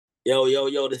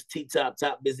Yo, this T-Top,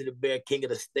 Top Busy the Bear, King of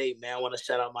the State, man. I want to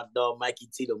shout out my dog, Mikey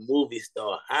T, the movie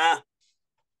star, huh?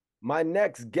 My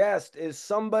next guest is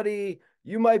somebody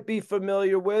you might be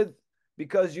familiar with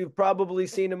because you've probably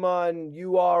seen him on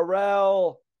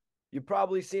URL. You've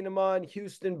probably seen him on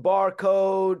Houston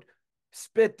Barcode,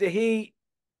 Spit the Heat.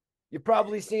 You've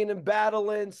probably seen him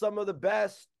battling some of the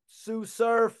best, Sue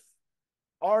Surf,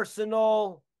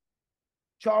 Arsenal,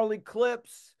 Charlie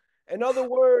Clips. In other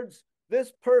words,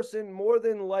 this person more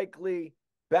than likely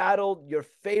battled your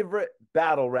favorite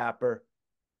battle rapper.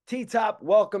 T Top,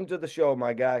 welcome to the show,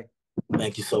 my guy.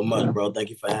 Thank you so much, bro. Thank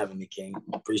you for having me, King.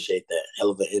 Appreciate that. Hell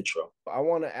of an intro. I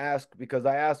want to ask because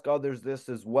I ask others this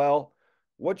as well.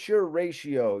 What's your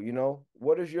ratio?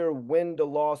 What is your win to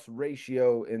loss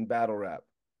ratio in battle rap?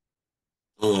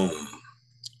 Um,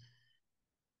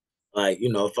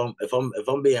 if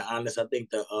I'm being honest, I think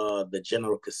the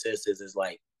general consensus is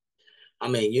like,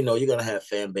 you're gonna have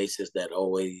fan bases that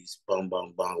always bum,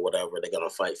 whatever. They're gonna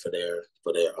fight for their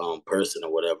person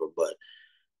or whatever. But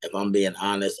if I'm being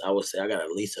honest, I would say I got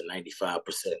at least a 95%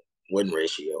 win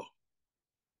ratio.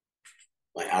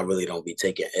 Like I really don't be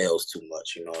taking L's too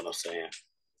much. You know what I'm saying?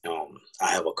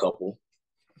 I have a couple.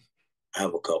 I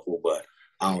have a couple, but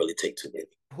I don't really take too many.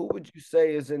 Who would you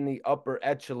say is in the upper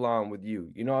echelon with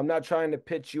you? I'm not trying to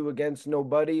pitch you against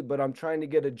nobody, but I'm trying to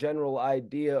get a general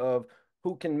idea of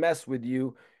who can mess with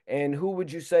you and who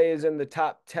would you say is in the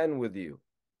top 10 with you?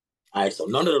 All right, so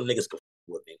none of them niggas could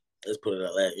with me. Let's put it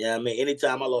like that. Yeah,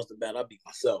 anytime I lost a battle, I beat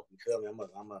myself. You feel me?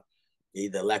 I'm a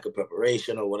either lack of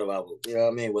preparation or whatever I was,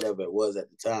 whatever it was at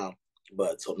the time.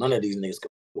 But so none of these niggas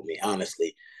could with me,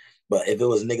 honestly. But if it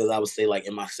was niggas, I would say like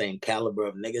in my same caliber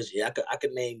of niggas, yeah, I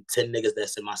could name 10 niggas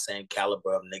that's in my same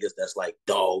caliber of niggas that's like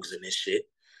dogs and this shit.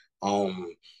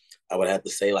 Um, I would have to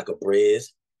say like a Briz,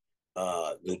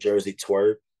 New Jersey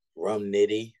Twerk, Rum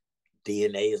Nitty,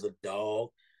 DNA is a dog,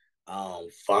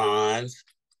 Fonz,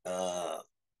 uh,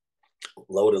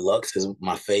 Loaded Lux is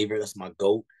my favorite. That's my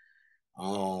goat.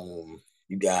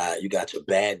 You got your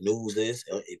bad newses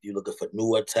if you're looking for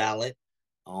newer talent.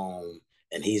 Um,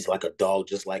 and he's like a dog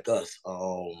just like us.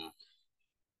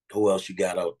 Who else you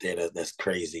got out there that's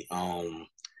crazy?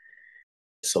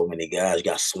 So many guys. You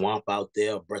got Swamp out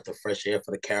there, a breath of fresh air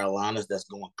for the Carolinas. That's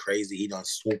going crazy. He done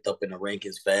swooped up in the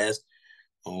rankings fast.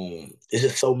 There's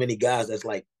just so many guys that's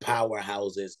like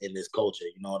powerhouses in this culture.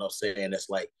 You know what I'm saying? That's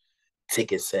like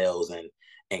ticket sales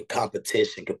and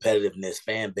competition, competitiveness,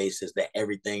 fan bases, that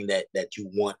everything that you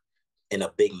want in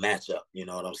a big matchup. You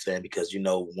know what I'm saying? Because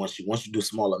once you do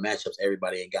smaller matchups,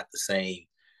 everybody ain't got the same.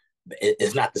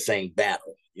 It's not the same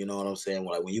battle. You know what I'm saying?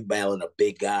 Like when you battling a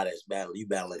big guy that's battling, you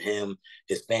battling him,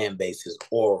 his fan base, his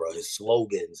aura, his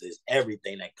slogans, his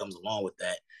everything that comes along with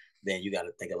that. Then you got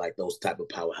to think of like those type of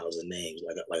powerhouse names,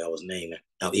 like I was naming.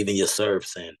 Even your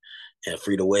Surfs and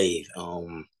Free the Wave.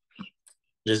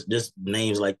 Just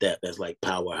names like that. That's like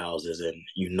powerhouses, and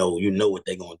you know what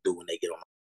they're gonna do when they get on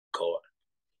the court.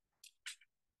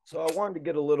 So I wanted to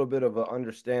get a little bit of an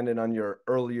understanding on your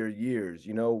earlier years.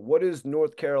 What is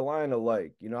North Carolina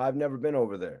like? I've never been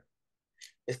over there.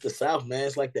 It's the South, man.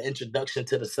 It's like the introduction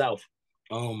to the South.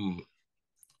 Um,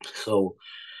 so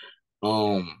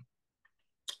um,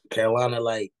 Carolina,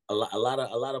 like a lot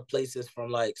of places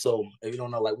from like, so if you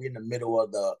don't know, like we're in the middle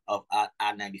of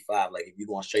I-95. Like if you're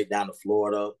going straight down to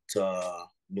Florida to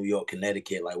New York,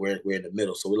 Connecticut, like we're in the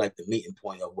middle. So we're like the meeting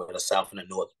point of where the South and the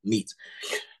North meets.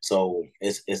 So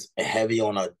it's heavy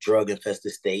on a drug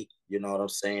infested state. You know what I'm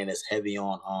saying? It's heavy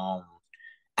on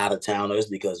out of towners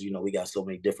because we got so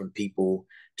many different people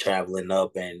traveling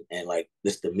up and like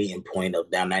this is the meeting point of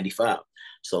down 95.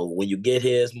 So when you get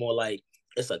here, it's more like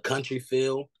it's a country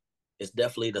feel. It's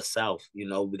definitely the South. We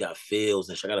got fields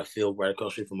and shit. I got a field right across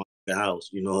the street from my house.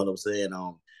 You know what I'm saying?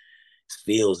 It's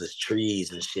fields, it's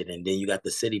trees and shit. And then you got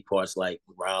the city parts like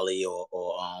Raleigh or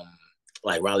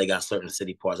like Raleigh got certain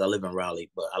city parts. I live in Raleigh,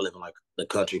 but I live in like the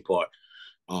country part.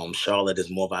 Charlotte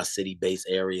is more of our city-based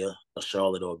area, a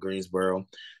Charlotte or Greensboro.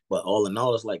 But all in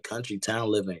all, it's like country town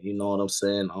living. You know what I'm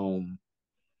saying?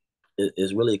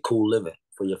 It's really cool living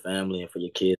for your family and for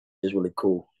your kids. It's really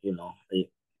cool,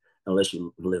 unless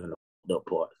you live in the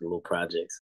part, the little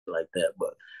projects like that.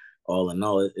 But all in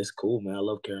all, it's cool, man. I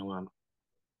love Carolina.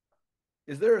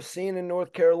 Is there a scene in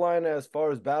North Carolina as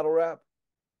far as battle rap?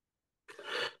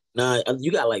 Nah,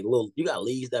 you got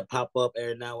leagues that pop up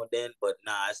every now and then, but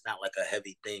nah, it's not like a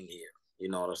heavy thing here. You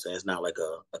know what I'm saying? It's not like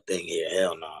a thing here.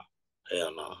 Hell no.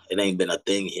 Hell no. It ain't been a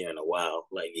thing here in a while,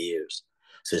 like years.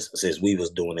 Since we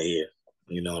was doing it here.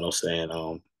 You know what I'm saying?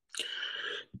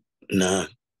 Nah,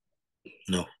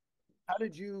 no. How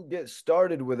did you get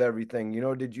started with everything?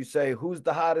 Did you say who's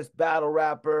the hottest battle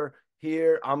rapper?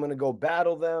 here. I'm gonna go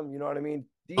battle them. You know what I mean?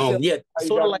 Detail Yeah, how you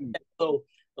sort of got like them. that. So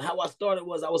how I started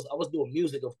was I was doing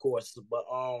music, of course, but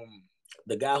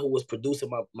the guy who was producing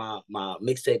my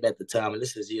mixtape at the time, and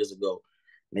this is years ago,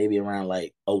 maybe around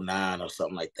like '09 or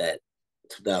something like that,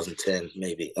 2010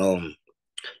 maybe.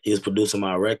 He was producing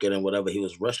my record and whatever. He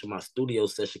was rushing my studio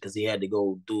session because he had to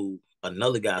go do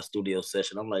another guy's studio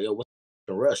session. I'm like, yo, what's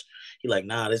the rush? He like,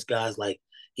 nah, this guy's like,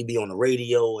 he be on the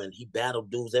radio and he battle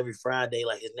dudes every Friday.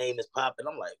 Like his name is popping.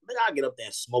 I'm like, nigga, I get up there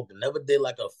and smoke. And never did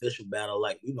like an official battle.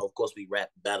 Like, of course we rap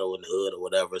battle in the hood or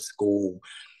whatever, school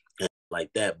and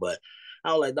like that. But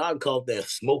I was like, dog, call up there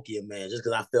smoky man, just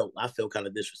because I felt kind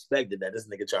of disrespected that this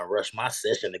nigga trying to rush my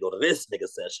session to go to this nigga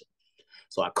session.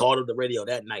 So I called up the radio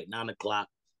that night, 9 o'clock,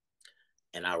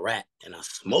 and I rapped and I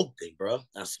smoked him, bro.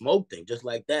 I smoked him just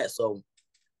like that. So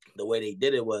the way they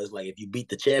did it was like if you beat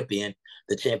the champion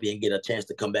get a chance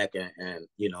to come back and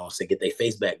so get their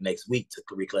face back next week to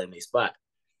reclaim their spot.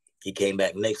 He came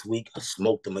back next week. I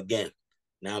smoked him again.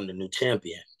 Now I'm the new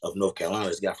champion of North Carolina.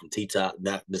 This guy from T Top,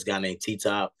 this guy named T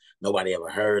Top. Nobody ever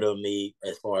heard of me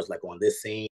as far as like on this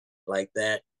scene like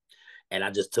that. And I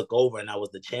just took over and I was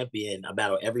the champion. I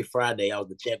battled every Friday. I was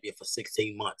the champion for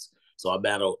 16 months. So I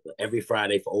battled every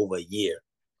Friday for over a year.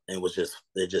 And it was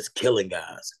they're just killing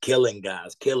guys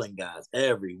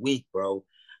every week, bro.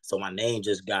 So my name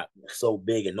just got so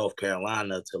big in North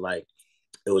Carolina to like,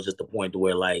 it was just the point to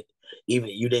where like, even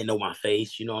you didn't know my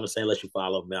face, you know what I'm saying? Unless you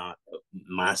follow me on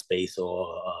MySpace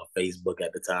or Facebook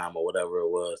at the time or whatever it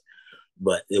was.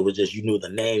 But it was just, you knew the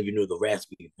name, you knew the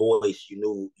raspy voice, you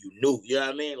know what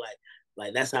I mean?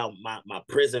 Like that's how my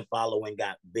prison following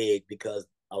got big because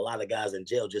a lot of guys in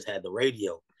jail just had the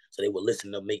radio. So they would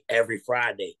listen to me every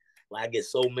Friday. Like I get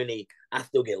so many, I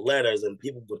still get letters and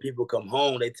when people come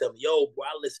home, they tell me, yo, bro,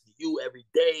 I listen to you every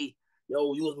day.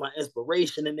 Yo, you was my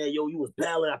inspiration in there. Yo, you was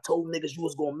battling. I told niggas you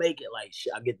was gonna make it. Like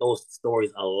shit, I get those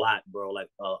stories a lot, bro. Like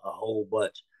a whole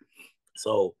bunch.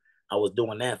 So I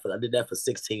did that for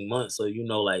 16 months. So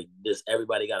like just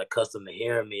everybody got accustomed to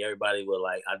hearing me. Everybody was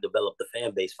like, I developed the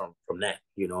fan base from that.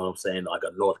 You know what I'm saying? Like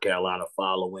a North Carolina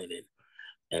following,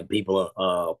 and people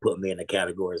put me in the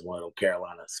category as one of them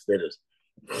Carolina spitters.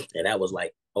 And that was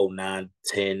like '09,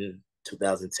 10,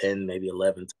 2010, maybe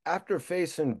 11. After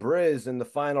facing Briz in the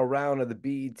final round of the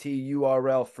BET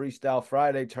URL Freestyle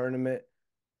Friday tournament,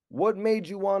 what made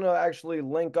you want to actually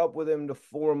link up with him to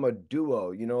form a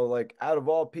duo? Like out of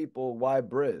all people, why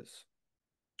Briz?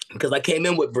 Because I came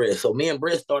in with Briz. So me and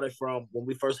Briz started from when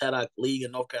we first had our league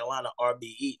in North Carolina,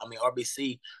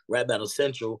 RBC, Rap Battle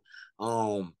Central.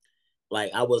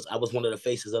 Like I was one of the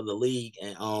faces of the league,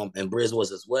 and Briz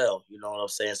was as well. You know what I'm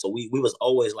saying? So we was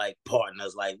always like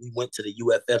partners. Like we went to the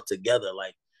UFF together.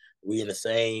 Like we in the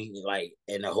same, like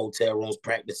in the hotel rooms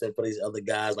practicing for these other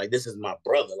guys. Like this is my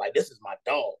brother. Like this is my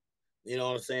dog. You know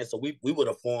what I'm saying? So we would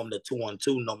have formed a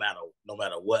 2-on-2 no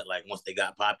matter what. Like once they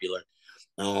got popular.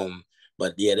 Um,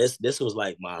 but yeah, this was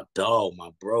like my dog, my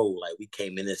bro. Like we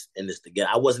came in this together.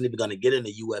 I wasn't even gonna get in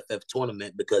the UFF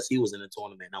tournament because he was in the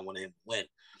tournament and I wanted him to win.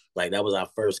 Like that was our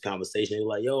first conversation. He was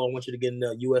like, "Yo, I want you to get in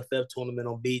the UFF tournament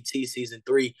on BT season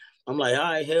 3." I'm like, "All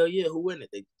right, hell yeah, who win it?"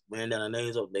 They ran down the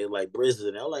names up. They were like Brizzes,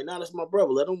 and I was like, "Nah, that's my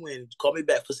brother. Let him win. Call me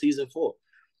back for season 4."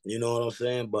 You know what I'm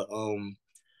saying?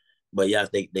 But yeah,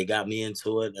 they got me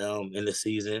into it in the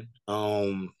season.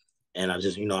 And I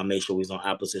just I made sure we was on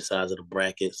opposite sides of the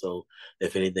bracket. So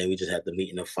if anything, we just had to meet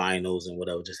in the finals and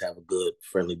whatever, just have a good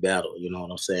friendly battle. You know what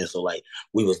I'm saying? So like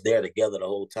we was there together the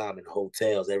whole time in the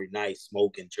hotels every night,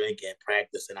 smoking, drinking,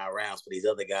 practicing our rounds for these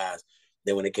other guys.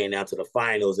 Then when it came down to the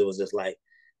finals, it was just like,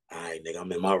 all right, nigga,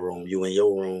 I'm in my room, you in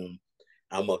your room.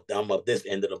 I'm up this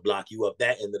end of the block, you up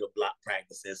that end of the block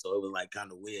practicing. So it was like kind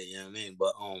of weird, you know what I mean?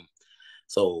 But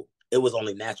so it was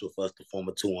only natural for us to form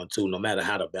a 2-on-2, no matter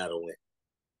how the battle went.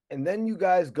 And then you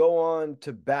guys go on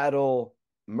to battle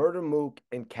Murder Mook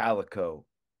and Calico.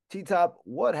 T Top,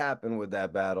 what happened with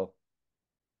that battle?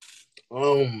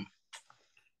 Um,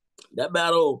 that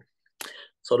battle.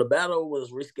 So the battle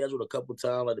was rescheduled a couple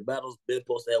times. Like the battle's been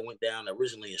supposed to have went down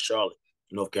originally in Charlotte,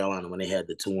 North Carolina, when they had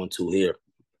the 2-on-2 here.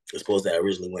 It's supposed to have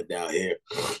originally went down here,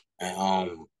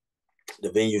 and the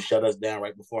venue shut us down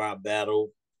right before our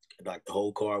battle. Like the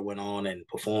whole card went on and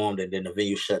performed, and then the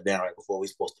venue shut down right before we were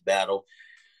supposed to battle.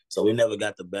 So we never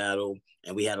got the battle,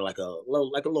 and we had like a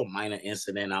little minor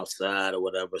incident outside or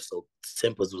whatever. So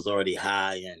tempers was already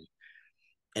high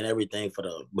and everything for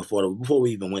the before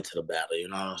we even went to the battle. You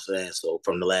know what I'm saying? So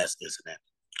from the last incident,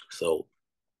 so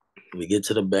we get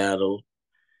to the battle.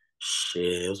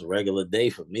 Shit, it was a regular day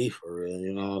for me, for real.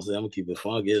 You know what I'm saying? I'm gonna keep it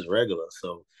funky. It's regular.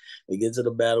 So we get to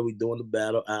the battle. We doing the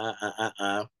battle.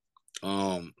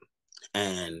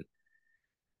 And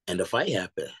and the fight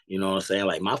happened. You know what I'm saying?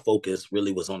 Like my focus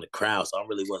really was on the crowd, so I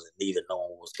really wasn't even knowing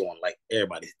what was going. Like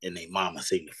everybody and their mama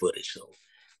seen the footage, so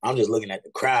I'm just looking at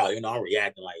the crowd. You know, I'm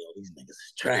reacting like, "Yo, these niggas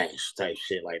is trash," type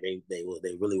shit. Like they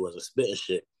really wasn't spitting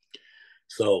shit.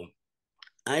 So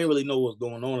I didn't really know what was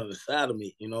going on inside of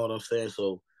me. You know what I'm saying?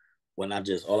 So when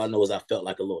all I know is I felt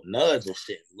like a little nudge and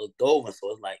shit. Looked over,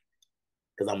 so it's like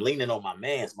because I'm leaning on my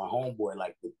man's, my homeboy,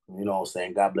 like you know what I'm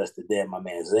saying. God bless the dead, my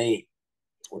man Zayd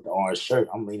with the orange shirt.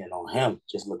 I'm leaning on him,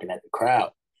 just looking at the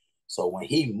crowd. So when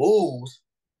he moves,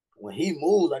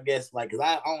 I guess like because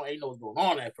I don't ain't know what's going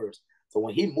on at first. So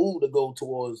when he moved to go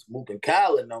towards Mook and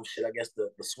Kyle and them shit, I guess the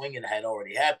swinging had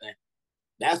already happened.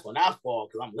 That's when I fall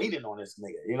because I'm leaning on this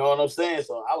nigga. You know what I'm saying?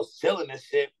 So I was chilling and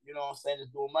shit. You know what I'm saying?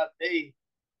 Just doing my thing.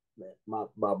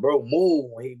 My bro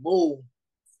moved. When he moved,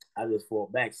 I just fall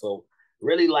back. So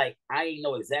really, like I ain't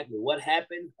know exactly what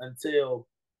happened until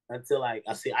like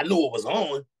I see I knew it was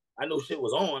on. I knew shit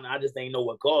was on. I just ain't know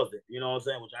what caused it. You know what I'm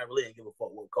saying? Which I really didn't give a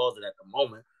fuck what caused it at the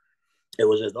moment. It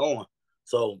was just on.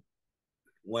 So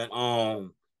when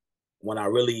when I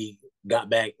really got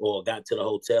back or got to the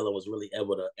hotel and was really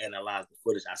able to analyze the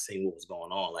footage, I seen what was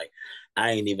going on. Like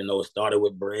I didn't even know it started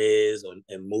with Briz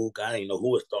and Mook. I didn't know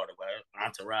who it started with.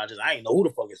 Entourages. I didn't know who the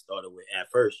fuck it started with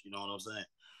at first. You know what I'm saying?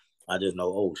 I just know,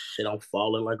 oh shit, I'm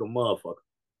falling like a motherfucker.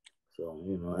 So,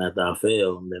 you know, after I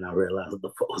fell, then I realized what the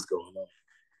fuck was going on.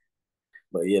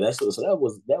 But yeah, that's so that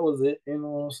was it. You know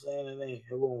what I'm saying? It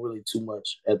wasn't really too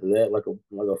much after that, like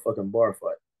a fucking bar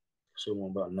fight. Shit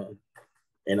wasn't about nothing.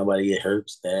 Ain't nobody get hurt,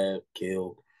 stabbed,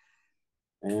 killed.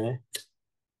 Eh?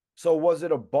 So was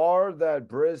it a bar that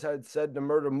Briz had said to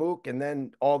murder Mook and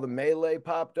then all the melee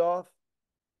popped off?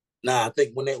 Nah, I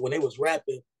think when they was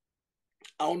rapping,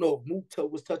 I don't know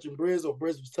if was touching Briz or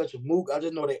Briz was touching Mook. I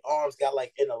just know their arms got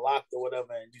like interlocked or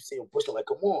whatever, and you see them pushing like,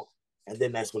 come on. And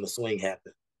then that's when the swing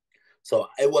happened. So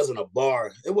it wasn't a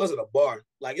bar. It wasn't a bar.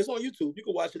 Like it's on YouTube. You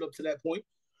can watch it up to that point.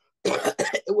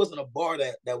 It wasn't a bar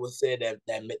that was said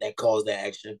that caused that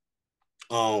action.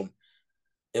 Um,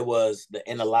 it was the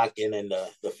interlocking and the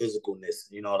physicalness,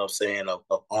 you know what I'm saying, of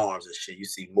arms and shit. You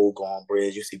see Mook on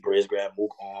Bridge, you see Bridge grab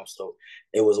Mook arms. So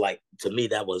it was like to me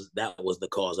that was the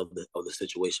cause of the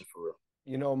situation for real.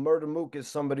 You know, Murder Mook is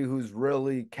somebody who's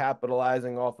really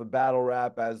capitalizing off of battle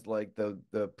rap as like the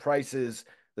prices,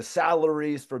 the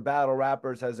salaries for battle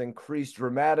rappers has increased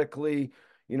dramatically.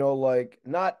 You know, like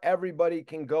not everybody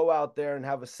can go out there and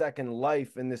have a second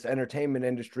life in this entertainment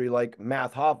industry like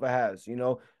Math Hoffa has. You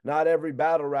know, not every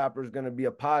battle rapper is going to be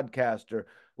a podcaster.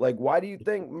 Like, why do you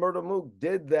think Murder Mook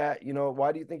did that? You know,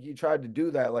 why do you think he tried to do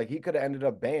that? Like, he could have ended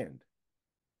up banned.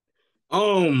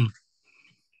 Um,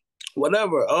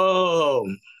 whatever.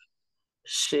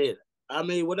 Shit. I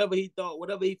mean, whatever he felt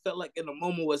like in the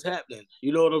moment was happening.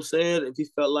 You know what I'm saying? If he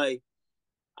felt like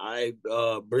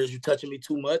Briz, you touching me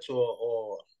too much,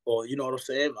 or you know what I'm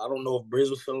saying? I don't know if Briz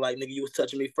was feeling like nigga, you was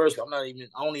touching me first. I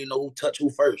don't even know who touched who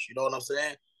first. You know what I'm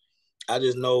saying? I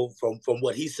just know from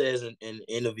what he says in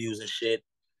interviews and shit.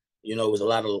 You know, it was a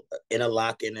lot of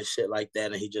interlocking and shit like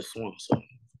that, and he just swung. So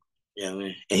yeah, you know I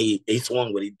mean, and he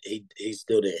swung, but he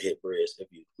still didn't hit Briz if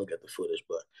you look at the footage,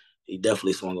 but he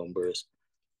definitely swung on Briz.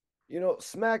 You know,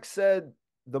 Smack said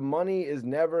the money is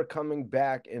never coming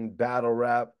back in battle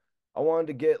rap. I wanted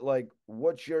to get like,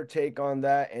 what's your take on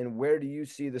that, and where do you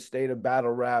see the state of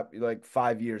battle rap like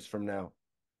 5 years from now?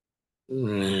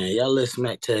 Man, y'all let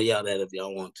Smack tell y'all that if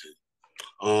y'all want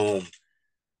to.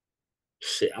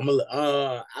 Shit,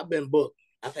 I've been booked.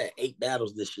 I've had 8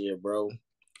 battles this year, bro.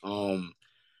 Um,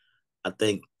 I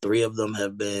think 3 of them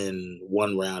have been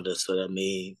 1 rounders, so that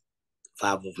means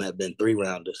 5 of them have been 3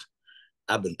 rounders.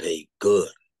 I've been paid good.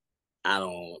 I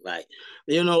don't like,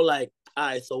 like, all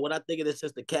right, so what I think of this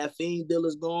since the caffeine deal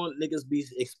is gone, niggas be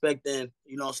expecting,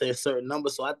 you know what I'm saying, a certain number.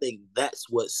 So I think that's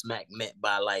what Smack meant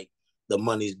by like the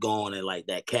money's gone and like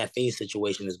that caffeine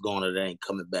situation is gone and it ain't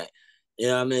coming back. You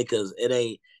know what I mean? Cause it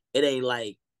ain't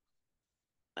like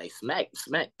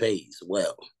Smack pays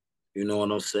well. You know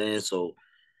what I'm saying? So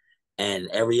and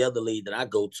every other league that I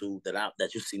go to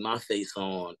that you see my face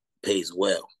on pays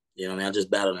well. You know what I mean? I just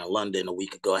battled in London a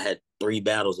week ago. I had 3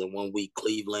 battles in 1 week: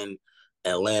 Cleveland,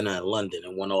 Atlanta, and London,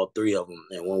 and won all 3 of them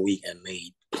in 1 week and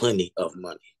made plenty of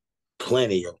money,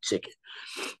 plenty of chicken.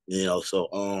 You know, so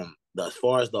as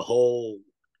far as the whole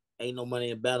ain't no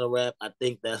money in battle rap, I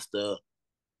think that's the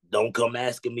don't come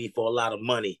asking me for a lot of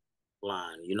money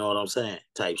line. You know what I'm saying?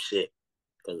 Type shit.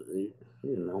 Cause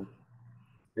know,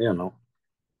 you know.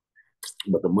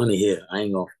 But the money here, I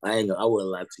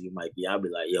wouldn't lie to you, Mikey. I'll be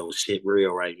like, yo, shit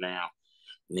real right now.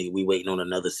 Nigga, we waiting on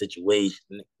another situation.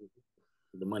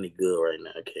 The money good right now.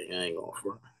 Okay, I ain't going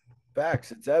for it.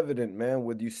 Facts. It's evident, man,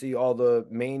 when you see all the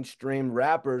mainstream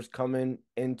rappers coming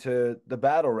into the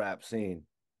battle rap scene.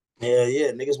 Yeah,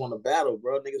 yeah, niggas want to battle,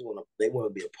 bro. They want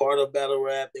to be a part of battle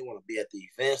rap. They want to be at the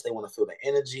events. They want to feel the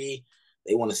energy.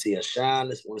 They want to see us shine.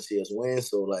 They want to see us win.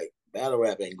 So like, battle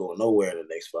rap ain't going nowhere in the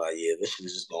next 5 years. This shit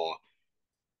is just going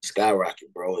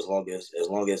skyrocket, bro. As long as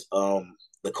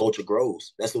the culture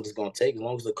grows, that's what it's gonna take. As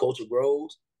long as the culture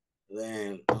grows,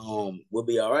 then we'll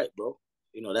be all right, bro.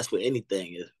 You know, that's what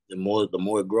anything is. The more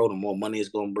it grow, the more money it's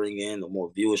gonna bring in, the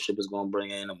more viewership it's gonna bring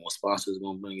in, the more sponsors it's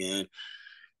gonna bring in.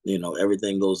 You know,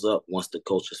 everything goes up once the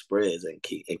culture spreads and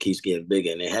keeps getting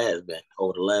bigger, and it has been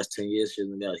over the last 10 years. Shit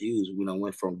got huge. We done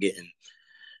went from getting,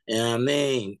 you know what I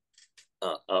mean,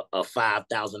 a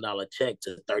 $5,000 check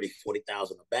to 30,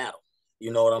 40,000 a battle.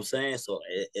 You know what I'm saying? So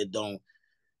it don't.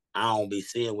 I don't be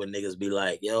seeing when niggas be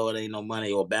like, yo, it ain't no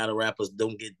money, or battle rappers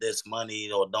don't get this money,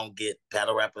 or don't get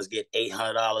battle rappers get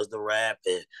 $800 to rap,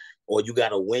 or you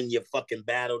gotta win your fucking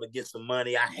battle to get some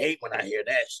money. I hate when I hear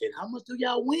that shit. How much do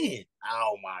y'all win?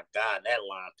 Oh my god, that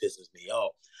line pisses me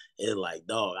off. It's like,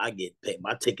 dog, I get paid.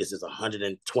 My tickets is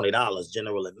 $120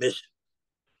 general admission.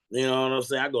 You know what I'm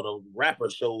saying? I go to rapper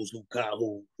shows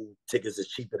who tickets is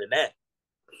cheaper than that.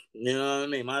 You know what I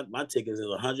mean? My tickets is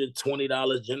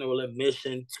 $120 general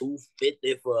admission,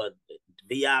 $250 for a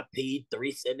VIP,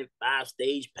 375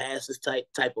 stage passes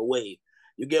type of wave.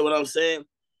 You get what I'm saying?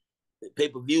 Pay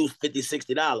per views $50,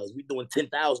 $60. We doing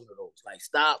 10,000 of those. Like,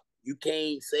 stop. You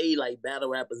can't say like battle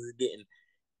rappers is getting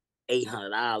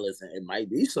 $800, and it might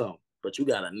be some, but you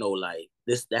gotta know like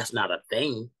this. That's not a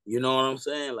thing. You know what I'm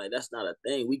saying? Like, that's not a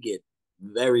thing. We get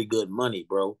very good money,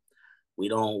 bro. We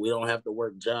don't have to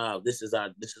work job. This is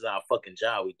our fucking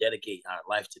job. We dedicate our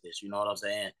life to this. You know what I'm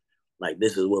saying? Like,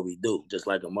 this is what we do. Just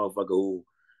like a motherfucker who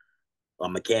a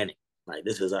mechanic. Like,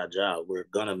 this is our job. We're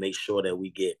gonna make sure that we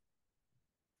get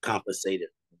compensated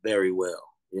very well.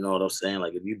 You know what I'm saying?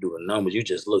 Like, if you do the numbers, you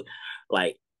just look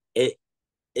like it.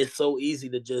 It's so easy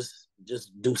to just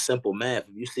do simple math.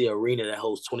 If you see an arena that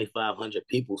holds 2,500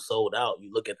 people sold out,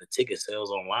 you look at the ticket sales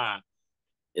online,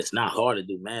 it's not hard to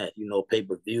do math. You know, pay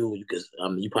per view.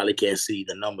 You probably can't see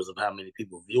the numbers of how many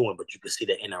people viewing, but you can see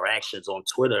the interactions on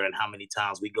Twitter and how many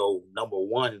times we go number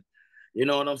one. You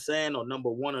know what I'm saying? Or number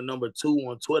one or number two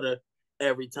on Twitter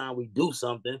every time we do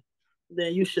something.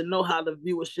 Then you should know how the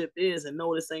viewership is and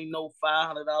know this ain't no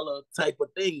 $500 type of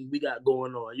thing we got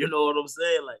going on. You know what I'm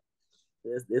saying? Like,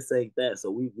 this ain't that.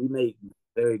 So we make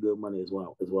very good money as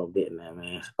well. Is what I'm getting at,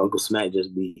 man. Uncle Smack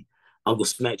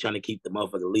trying to keep the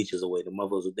motherfucking leeches away. The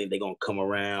motherfuckers who think they're gonna come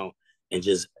around and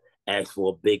just ask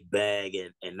for a big bag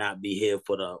and not be here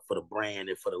for the brand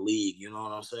and for the league. You know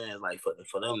what I'm saying? Like, for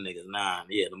them niggas, nah,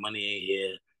 yeah, the money ain't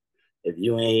here. If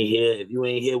you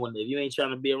ain't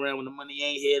trying to be around when the money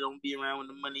ain't here, don't be around when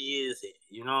the money is here.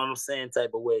 You know what I'm saying?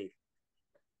 Type of way.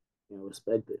 You know,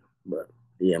 respect it. But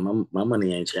yeah, my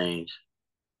money ain't changed.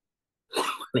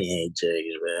 Money ain't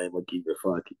changed, man. I'm gonna keep it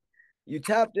funky. You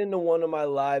tapped into one of my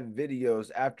live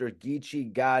videos after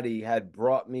Geechee Gotti had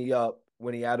brought me up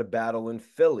when he had a battle in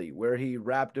Philly, where he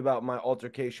rapped about my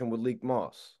altercation with Leak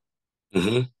Moss.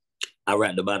 Mm-hmm. I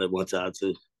rapped about it one time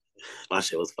too. My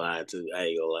shit was fire too. I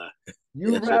ain't gonna lie.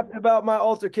 You Yeah, shit. rapped about my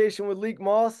altercation with Leak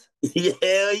Moss? Yeah,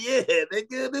 yeah,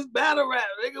 nigga. This battle rap,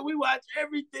 nigga. We watch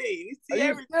everything. We Are see you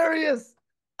everything. serious?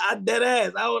 I dead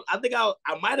ass. I think I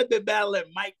might have been battling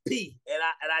Mike P, and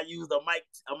I used a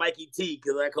Mikey T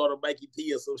because I called him Mikey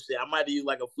P or some shit. I might have used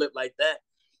like a flip like that,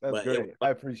 That's but great. I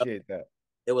appreciate that.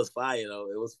 it was fire though.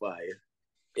 It was fire.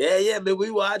 Yeah, yeah, man.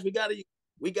 We watch. We gotta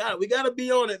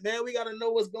be on it, man. We gotta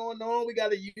know what's going on. We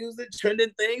gotta use it.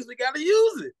 Trending things. We gotta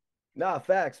use it. Nah,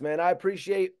 facts, man. I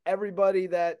appreciate everybody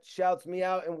that shouts me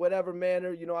out in whatever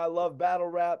manner. You know, I love battle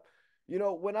rap. You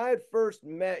know, when I had first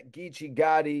met Geechee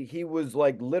Gotti, he was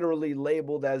like literally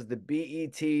labeled as the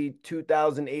BET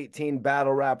 2018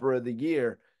 Battle Rapper of the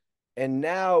Year. And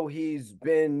now he's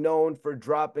been known for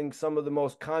dropping some of the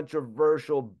most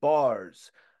controversial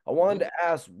bars. I wanted Mm-hmm. to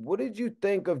ask, what did you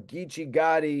think of Geechee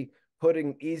Gotti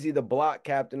putting Eazy the Block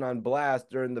Captain on blast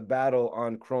during the battle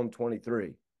on Chrome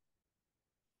 23?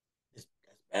 That's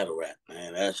battle rap,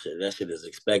 man. That shit is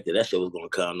expected. That shit was gonna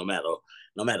come no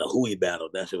matter who he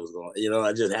battled. That shit was going.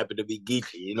 I just happened to be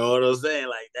Geechee. You know what I'm saying?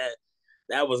 Like that.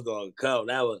 That was gonna come.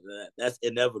 That's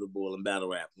inevitable in battle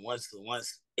rap.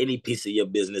 Once any piece of your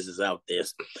business is out there,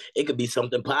 it could be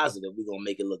something positive. We're gonna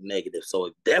make it look negative.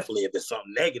 So definitely, if it's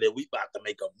something negative, we about to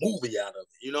make a movie out of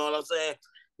it. You know what I'm saying?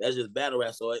 That's just battle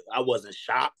rap. So I wasn't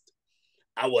shocked.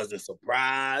 I wasn't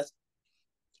surprised.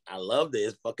 I loved it.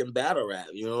 It's fucking battle rap.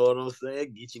 You know what I'm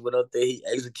saying? Geechee went up there. He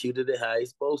executed it how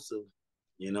he's supposed to.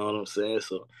 You know what I'm saying?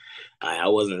 So I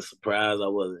wasn't surprised. I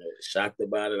wasn't shocked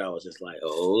about it. I was just like,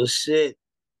 oh shit,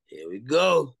 here we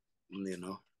go. You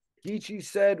know. Geechee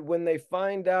said, when they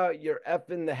find out you're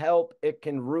effing the help, it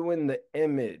can ruin the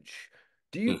image.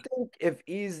 Do you Hmm. think if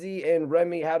Eazy and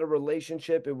Remy had a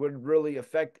relationship, it would really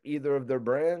affect either of their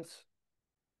brands?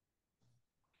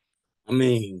 I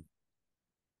mean,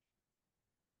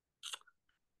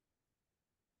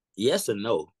 yes and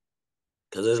no,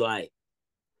 because it's like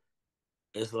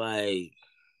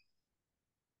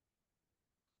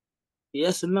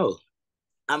yes and no.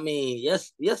 I mean,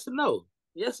 yes and no,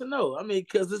 yes and no. I mean,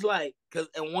 because because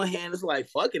on one hand it's like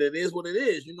fuck it, it is what it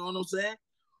is. You know what I'm saying?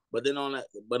 But then on the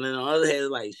other hand, it's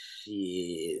like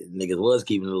shit, niggas was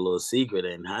keeping it a little secret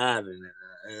and hiding.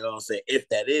 And, you know what I'm saying? If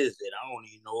that is it, I don't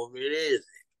even know if it is.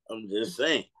 I'm just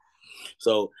saying.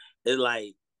 So it's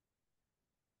like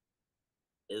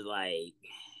it's like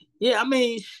yeah. I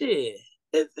mean, shit.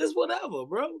 It's whatever,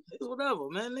 bro. It's whatever,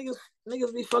 man.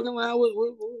 Niggas be fucking around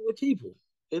with people.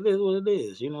 It is what it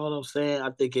is. You know what I'm saying? I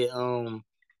think it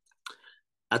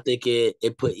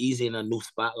put Eazy in a new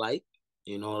spotlight.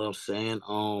 You know what I'm saying?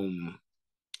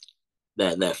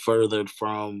 That furthered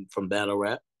from battle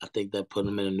rap. I think that put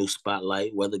him in a new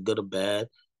spotlight, whether good or bad.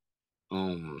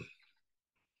 Um,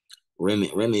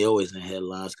 Remy always in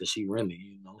headlines because she Remy.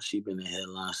 You know, she been in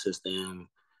headlines since damn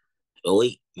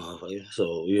 '08, motherfucker.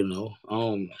 So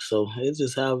so it's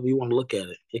just however you want to look at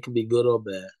it. It could be good or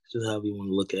bad. It's just however you want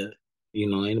to look at it. You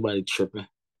know, anybody tripping.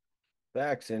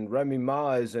 Facts. And Remy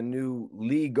Ma is a new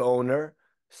league owner.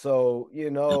 So,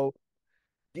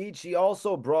 Geechee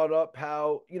also brought up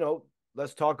how,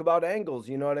 let's talk about angles.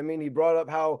 You know what I mean? He brought up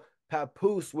how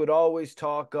Papoose would always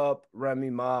talk up Remy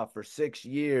Ma for 6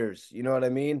 years. You know what I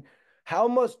mean? How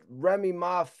must Remy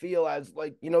Ma feel as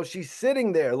like, she's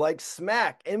sitting there like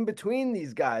smack in between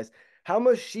these guys? How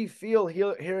must she feel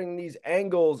hearing these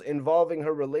angles involving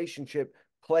her relationship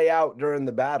play out during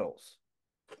the battles?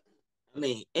 I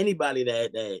mean, anybody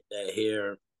that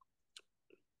hear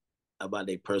about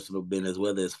their personal business,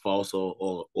 whether it's false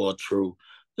or true,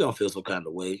 you don't feel some kind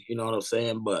of way. You know what I'm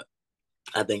saying? But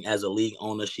I think as a league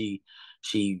owner, she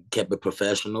kept it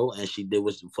professional and she did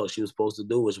what the fuck she was supposed to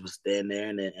do, which was stand there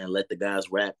and let the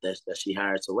guys rap that she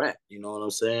hired to rap. You know what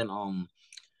I'm saying?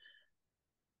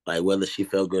 Like whether she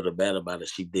felt good or bad about it,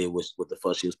 she did what the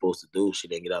fuck she was supposed to do. She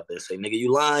didn't get out there and say, "Nigga,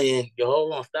 you lying." Yo,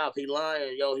 hold on, stop. He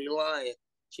lying. Yo, he lying.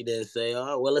 She didn't say,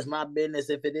 "Oh, well, it's my business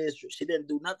if it is true." She didn't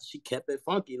do nothing. She kept it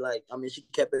funky. Like I mean, she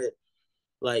kept it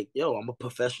like, yo, I'm a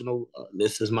professional.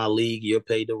 This is my league. You're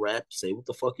paid to rap. Say what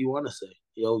the fuck you want to say.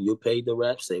 Yo, you're paid to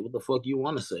rap. Say what the fuck you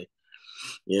want to say.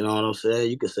 You know what I'm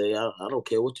saying? You can say, I don't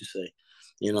care what you say.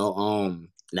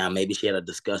 Now maybe she had a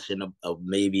discussion of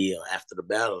maybe after the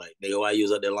battle, like, nigga, why you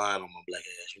was up there lying on my black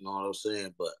ass? You know what I'm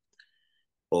saying?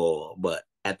 But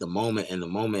at the moment, in the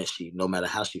moment, she, no matter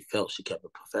how she felt, she kept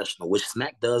it professional, which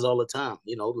Smack does all the time.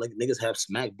 You know, like niggas have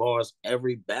Smack bars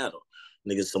every battle.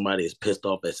 Niggas, somebody is pissed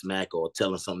off at Smack or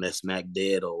telling something that Smack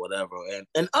did or whatever,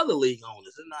 and other league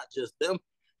owners, and not just them.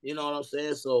 You know what I'm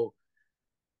saying? So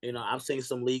I've seen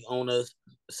some league owners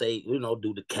say,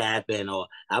 do the capping, or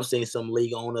I've seen some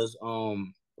league owners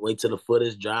wait till the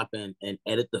footage drop and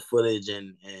edit the footage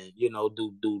and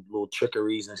do little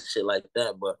trickeries and shit like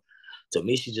that. But to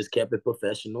me, she just kept it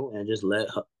professional and just let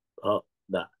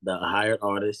the hired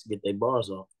artists get their bars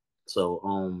off. So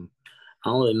I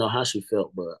don't really know how she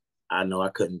felt, but I know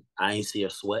I ain't see her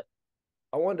sweat.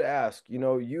 I wanted to ask,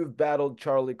 you've battled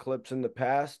Charlie Clips in the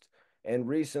past, and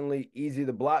recently Eazy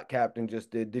the Block Captain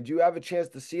just did. Did you have a chance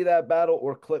to see that battle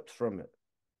or clips from it?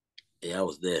 Yeah, I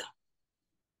was there.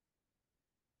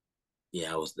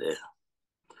 Yeah, I was there.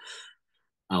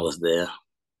 I was there.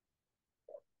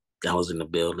 I was in the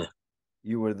building.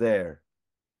 You were there.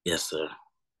 Yes, sir.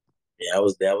 Yeah, I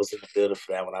was there. I was in the building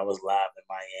for that one. I was live in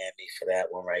Miami for that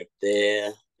one right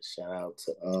there. Shout out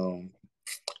to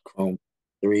Chrome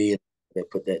 3. They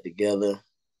put that together.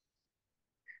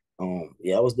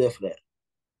 Yeah, I was there for that.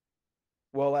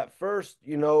 Well, at first,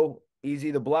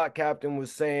 Eazy the Block Captain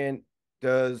was saying,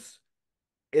 is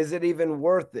it even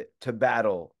worth it to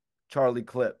battle Charlie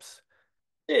Clips?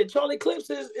 Yeah, Charlie Clips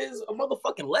is a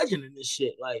motherfucking legend in this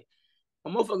shit. Like a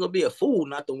motherfucker be a fool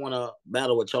not to want to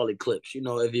battle with Charlie Clips.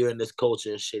 If you're in this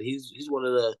culture and shit, he's one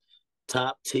of the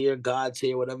top tier, god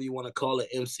tier, whatever you want to call it,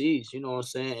 MCs. You know what I'm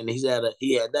saying? And he had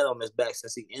that on his back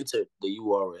since he entered the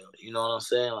URL. You know what I'm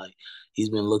saying? Like he's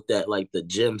been looked at like the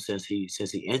gym since he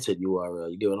entered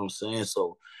URL. You get what I'm saying?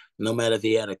 So no matter if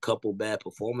he had a couple bad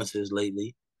performances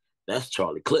lately, that's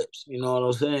Charlie Clips. You know what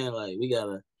I'm saying? Like we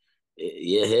gotta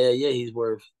Yeah, hell yeah, he's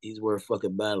worth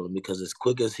fucking battling because as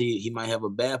quick as he might have a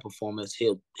bad performance,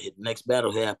 he'll his next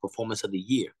battle he'll have performance of the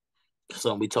year.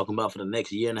 Something we talking about for the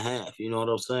next year and a half. You know what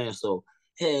I'm saying? So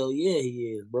hell yeah,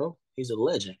 he is, bro. He's a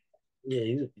legend. Yeah,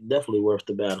 he's definitely worth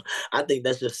the battle. I think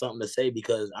that's just something to say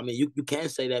because I mean you can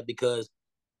say that because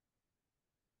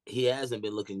he hasn't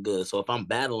been looking good. So if I'm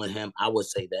battling him, I would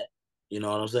say that. You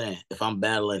know what I'm saying? If I'm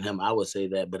battling him, I would say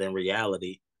that. But in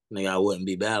reality, nigga, I wouldn't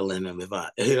be battling him if I,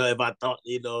 if I thought,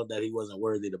 that he wasn't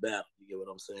worthy to battle. You get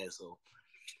what I'm saying? So,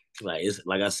 like, it's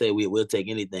like I said, we'll take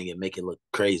anything and make it look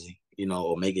crazy,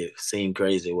 or make it seem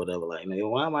crazy or whatever. Like, nigga,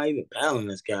 why am I even battling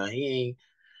this guy? He ain't.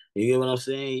 You get what I'm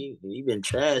saying? He been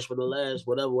trash for the last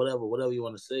whatever you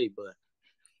want to say, but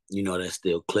that's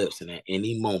still clips, and at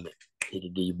any moment he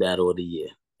could give you battle of the year.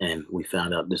 And we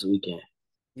found out this weekend.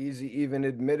 Easy even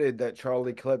admitted that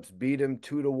Charlie Clips beat him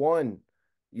 2-1.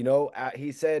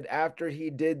 He said after he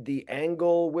did the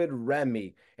angle with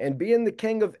Remy and being the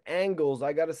king of angles,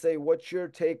 I got to say, what's your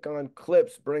take on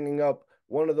Clips bringing up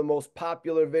one of the most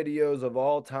popular videos of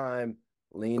all time,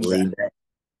 Lean Back? Lean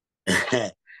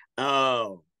back.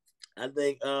 um,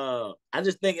 I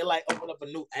just think it like open up a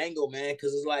new angle, man,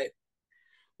 because it's like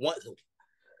once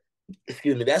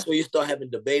excuse me, that's where you start having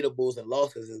debatables and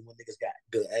losses is when niggas got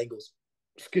good angles.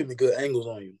 Excuse me, good angles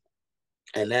on you.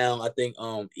 And now I think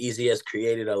Eazy has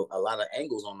created a lot of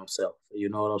angles on himself. You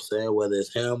know what I'm saying? Whether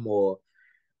it's him or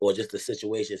just the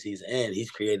situations he's in,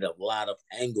 he's created a lot of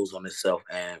angles on himself.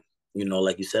 And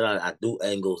like you said, I do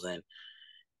angles and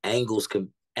angles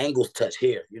touch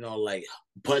here. Like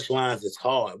punchlines is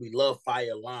hard. We love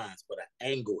fire lines, but an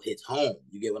angle hits home.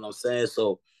 You get what I'm saying?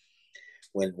 So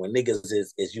when niggas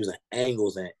is using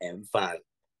angles and find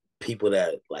people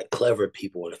that like clever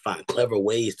people and find clever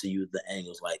ways to use the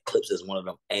angles. Like Clips is one of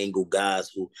them angle guys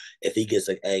who, if he gets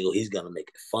an angle, he's gonna make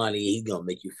it funny. He's gonna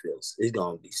make you feel. He's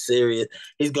gonna be serious.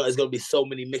 It's gonna be so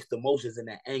many mixed emotions in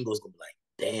that angle. It's gonna be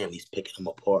like, damn, he's picking them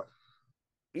apart.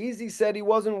 Easy said he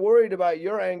wasn't worried about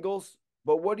your angles,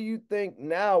 but what do you think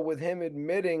now with him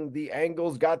admitting the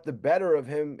angles got the better of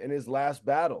him in his last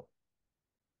battle?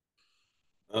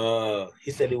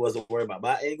 He said he wasn't worried about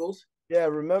my angles. Yeah,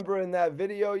 remember in that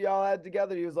video y'all had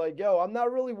together, he was like, "Yo, I'm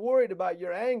not really worried about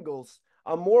your angles.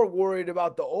 I'm more worried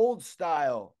about the old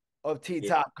style of T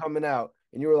Yeah, Top coming out."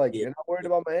 And you were like, yeah. "You're not worried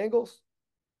about my angles?"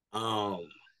 Um,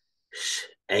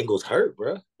 angles hurt,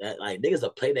 bro. That like niggas will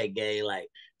play that game like,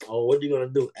 oh, what are you gonna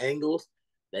do? Angles?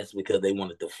 That's because they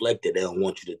want to deflect it. They don't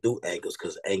want you to do angles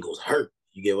because angles hurt.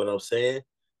 You get what I'm saying?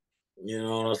 You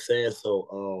know what I'm saying?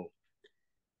 So,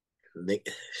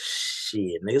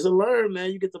 shit, niggas will learn,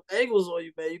 man. You get the angles on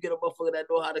you, man. You get a motherfucker that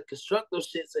know how to construct those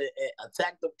shits and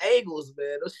attack them angles,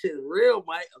 man. Those shit's real,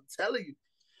 Mike. I'm telling you,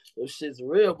 those shit's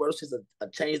real, bro. Those shit's a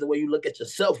change the way you look at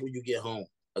yourself when you get home.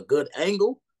 A good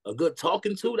angle, a good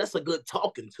talking to, that's a good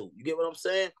talking to. You get what I'm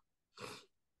saying?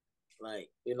 Like,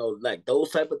 like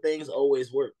those type of things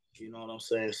always work. You know what I'm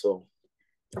saying? So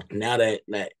now that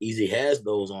Easy has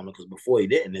those on him, because before he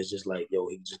didn't, it's just like, yo,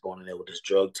 he's just going in there with this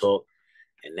drug talk.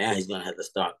 And now he's gonna have to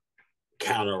start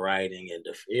counter writing and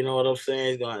you know what I'm saying?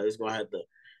 He's gonna have to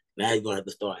now he's gonna have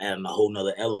to start adding a whole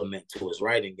nother element to his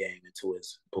writing game and to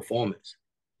his performance.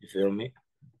 You feel me?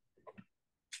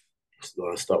 He's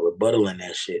gonna start rebuttaling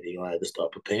that shit. He's gonna have to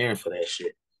start preparing for that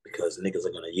shit because niggas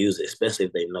are gonna use it, especially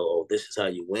if they know, oh, this is how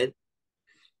you win,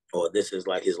 or this is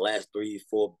like his last three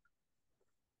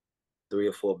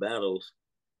or four battles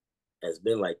has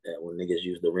been like that when niggas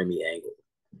use the Remy angle.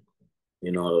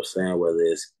 You know what I'm saying? Whether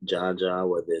it's John,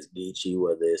 whether it's Geechee,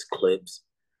 whether it's Clips.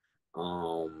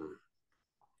 Um,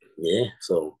 yeah.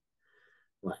 So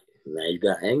like now you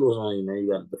got angles on you, man.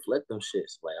 You got to deflect them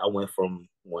shits. Like I went from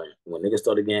when niggas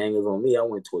started getting angles on me, I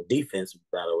went to a defensive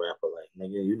battle rapper. Like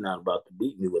nigga, you're not about to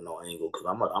beat me with no angle because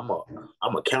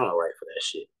I'm a counter right for that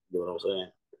shit. You know what I'm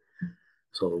saying?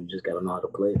 So you just gotta know how to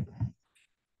play.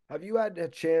 Have you had a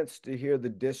chance to hear the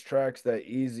diss tracks that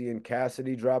Easy and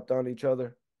Cassidy dropped on each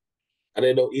other? I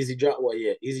didn't know Easy Drop. What?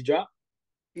 Yeah, Easy Drop.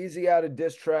 Easy had a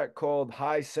diss track called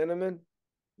High Cinnamon,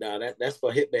 Nah, that's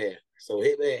for Hitman. So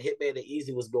Hitman and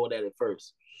Easy was going at it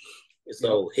first. yep,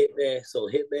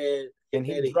 Hitman and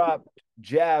he and Easy. dropped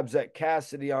jabs at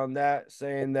Cassidy on that,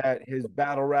 saying that his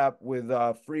battle rap with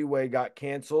Freeway got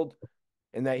canceled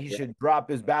and that he Yep. should drop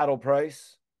his battle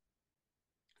price.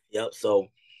 Yep. So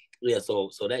yeah, so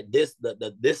that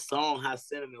this song High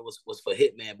Sentiment was for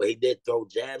Hitman, but he did throw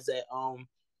jabs at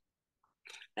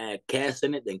Cass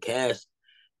in it. Then Cass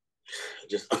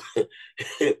just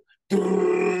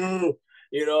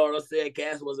you know what I'm saying?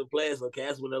 Cass wasn't playing, so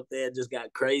Cass went up there and just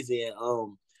got crazy. And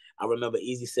I remember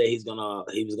Eazy said he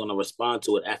was gonna respond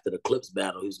to it after the Clips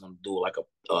battle. He was gonna do like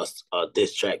a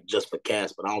diss track just for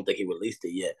Cass, but I don't think he released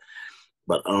it yet.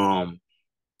 But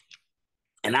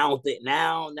and I don't think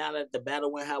now that the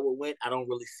battle went how it went, I don't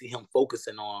really see him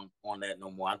focusing on that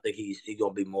no more. I think he's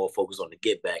gonna be more focused on the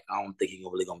get back. I don't think he's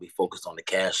really gonna be focused on the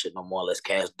Cash shit no more. Unless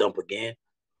Cash dump again.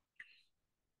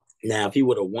 Now, if he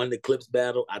would have won the Clips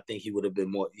battle, I think he would have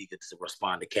been more eager to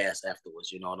respond to Cass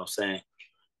afterwards. You know what I'm saying?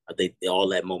 I think all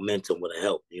that momentum would have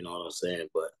helped. You know what I'm saying?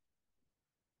 But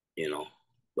you know,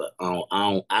 but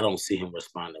I don't see him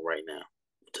responding right now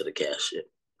to the Cash shit.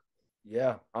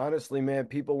 Yeah, honestly, man,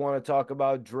 people want to talk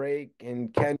about Drake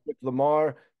and Kendrick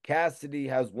Lamar. Cassidy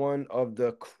has one of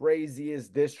the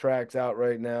craziest diss tracks out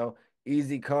right now.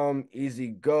 Easy come, easy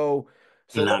go.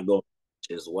 So I'm let not going.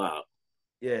 Is wild.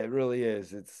 yeah, it really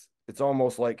is. It's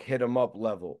almost like hit 'em up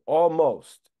level.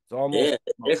 Almost. It's almost Yeah, hit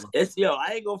 'em up level. it's yo.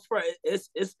 I ain't gonna front. It's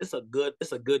a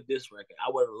good diss record.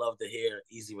 I would have loved to hear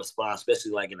Easy response,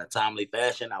 especially like in a timely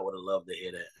fashion. I would have loved to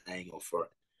hear that. I ain't gonna front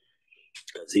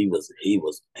because he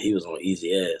was on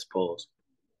Easy ass pause.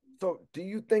 So do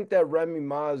you think that Remy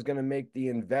Ma is gonna make the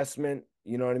investment,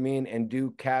 you know what I mean, and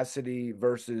do Cassidy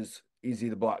versus Easy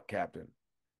the Block Captain?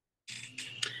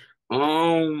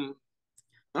 Um,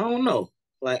 I don't know.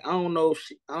 Like I don't know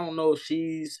if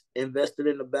she's invested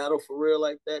in the battle for real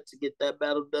like that to get that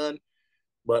battle done.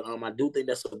 But I do think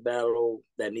that's a battle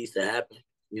that needs to happen.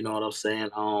 You know what I'm saying?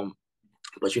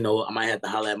 But I might have to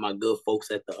holler at my good folks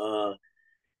at the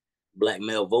Black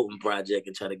Male Voting Project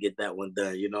and try to get that one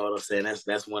done. You know what I'm saying?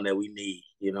 That's one that we need.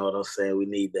 You know what I'm saying? We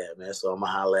need that, man. So I'm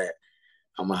gonna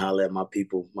holler at my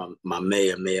people, my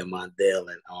Mayor Mondale,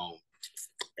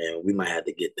 and we might have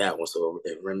to get that one. So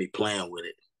if Remy playing with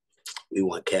it, we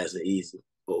want Cassidy Easy.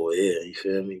 Oh yeah, you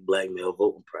feel me? Black Male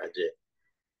Voting Project.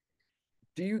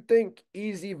 Do you think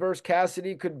Easy versus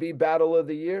Cassidy could be battle of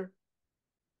the year?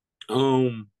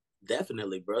 Um,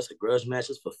 Definitely, bro. It's a grudge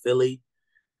matches for Philly.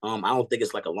 I don't think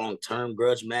it's like a long term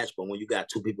grudge match, but when you got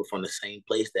two people from the same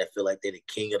place that feel like they're the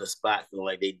king of the spot, feel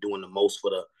like they doing the most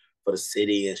for the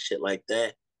city and shit like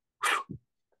that,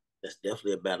 that's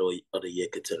definitely a battle of the year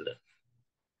contender.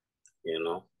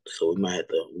 So we might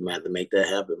have to make that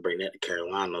happen, bring that to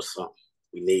Carolina or something.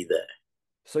 We need that.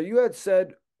 So you had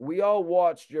said we all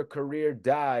watched your career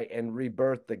die and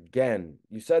rebirth again.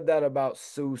 You said that about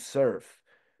Sue Surf.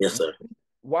 Yes, sir.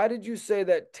 Why did you say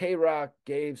that Tay Rock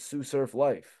gave Sue Surf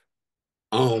life?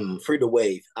 Free to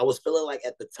wave. I was feeling like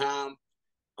at the time,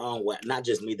 not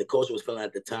just me, the coach was feeling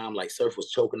at the time like Surf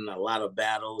was choking in a lot of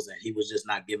battles, and he was just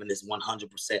not giving his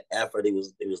 100% effort. He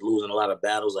was losing a lot of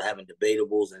battles or having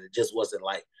debatables, and it just wasn't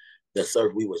like the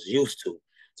Surf we was used to.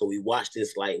 So we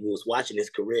was watching his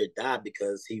career die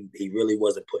because he really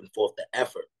wasn't putting forth the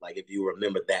effort. Like if you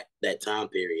remember that time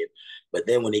period. But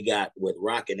then when he got with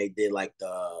Rock and they did like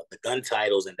the gun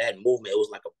titles and that movement, it was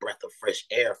like a breath of fresh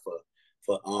air for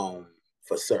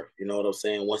Surf. You know what I'm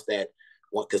saying? Once that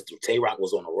one, because Tay Rock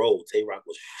was on the road. Tay Rock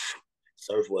was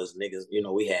Surf was niggas.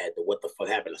 We had the what the fuck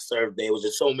happened to Surf. There was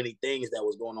just so many things that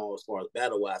was going on as far as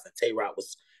battle wise, and Tay Rock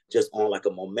was just on like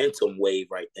a momentum wave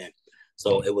right then.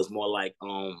 So it was more like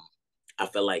I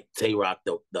felt like Tay Rock,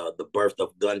 the birth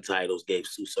of gun titles gave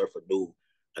Sue Surf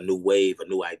a new wave, a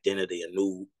new identity, a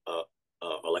new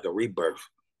like a rebirth.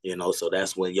 So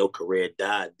that's when your career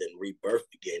died, then rebirth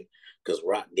again, because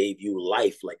Rock gave you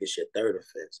life like it's your third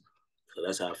offense. So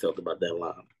that's how I felt about that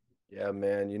line. Yeah,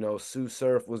 man. Sue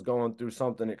Surf was going through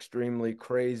something extremely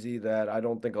crazy that I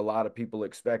don't think a lot of people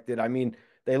expected. I mean,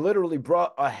 they literally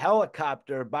brought a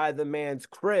helicopter by the man's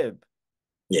crib.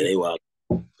 Yeah, they wild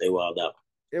out.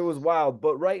 It was wild.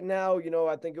 But right now,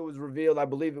 I think it was revealed, I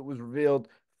believe it was revealed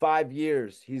 5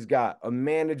 years. He's got a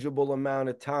manageable amount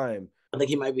of time. I think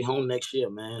he might be home next year,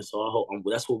 man. So I hope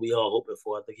that's what we all hoping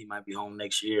for. I think he might be home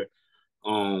next year.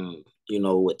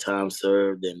 With time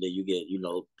served, and then you get,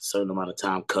 certain amount of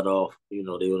time cut off. You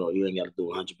ain't got to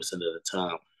do 100% of the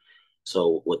time.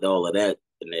 So with all of that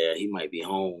in there, he might be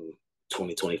home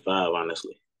 2025,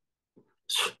 honestly.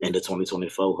 End of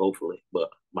 2024, hopefully, but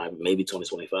maybe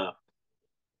 2025.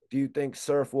 Do you think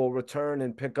Surf will return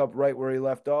and pick up right where he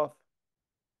left off?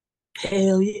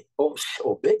 Hell yeah.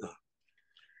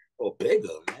 Bigger,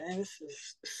 man. This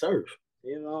is Surf.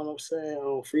 You know what I'm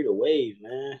saying? Free to wave,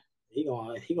 man. He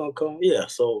gonna come. Yeah.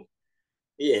 So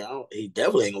yeah, he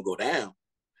definitely ain't gonna go down.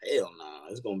 Hell nah.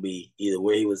 It's gonna be either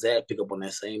where he was at, pick up on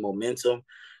that same momentum,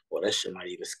 or that shit might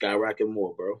even skyrocket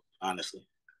more, bro. Honestly.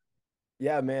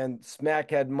 Yeah, man.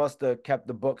 Smackhead must have kept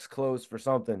the books closed for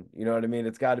something. You know what I mean?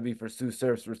 It's got to be for Sue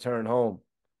Surf's return home.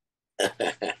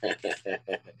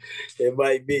 It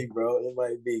might be, bro. It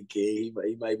might be, King.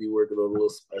 He might be working on a little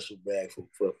special bag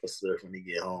for Surf when he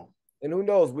get home. And who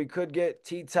knows, we could get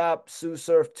T-Top Sue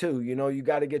Surf too. You know, you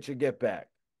got to get your get back.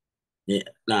 Yeah.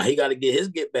 Nah, he got to get his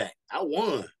get back. I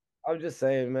won. I'm just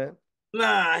saying, man.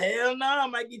 Nah, hell no, nah,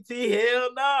 Mikey T, hell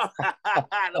no.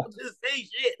 Don't just say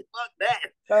shit. Fuck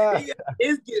that. He got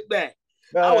his get back.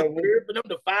 I was We, nerving him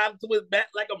to five to his back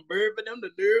like I'm nerving him.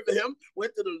 The nerve of him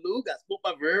went to the loo, got smoked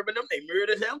by verbing him. They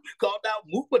murdered him, called out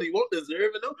Mook, but he won't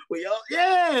deserving him. We all,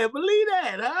 yeah, believe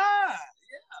that, huh?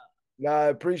 nah, I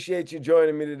appreciate you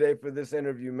joining me today for this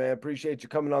interview, man. Appreciate you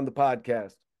coming on the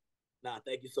podcast. Nah,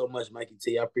 thank you so much, Mikey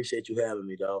T. I appreciate you having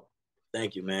me, dog.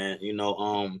 Thank you, man. You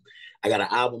know, I got an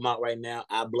album out right now.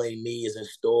 I Blame Me is in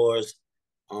stores.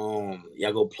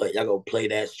 Y'all go play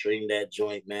that, stream that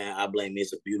joint, man. I Blame Me.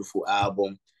 It's a beautiful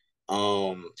album.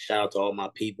 Shout out to all my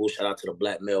people. Shout out to the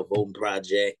Black Male Voting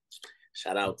Project.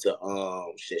 Shout out to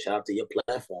shout out to your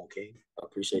platform, King. I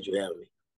appreciate you having me.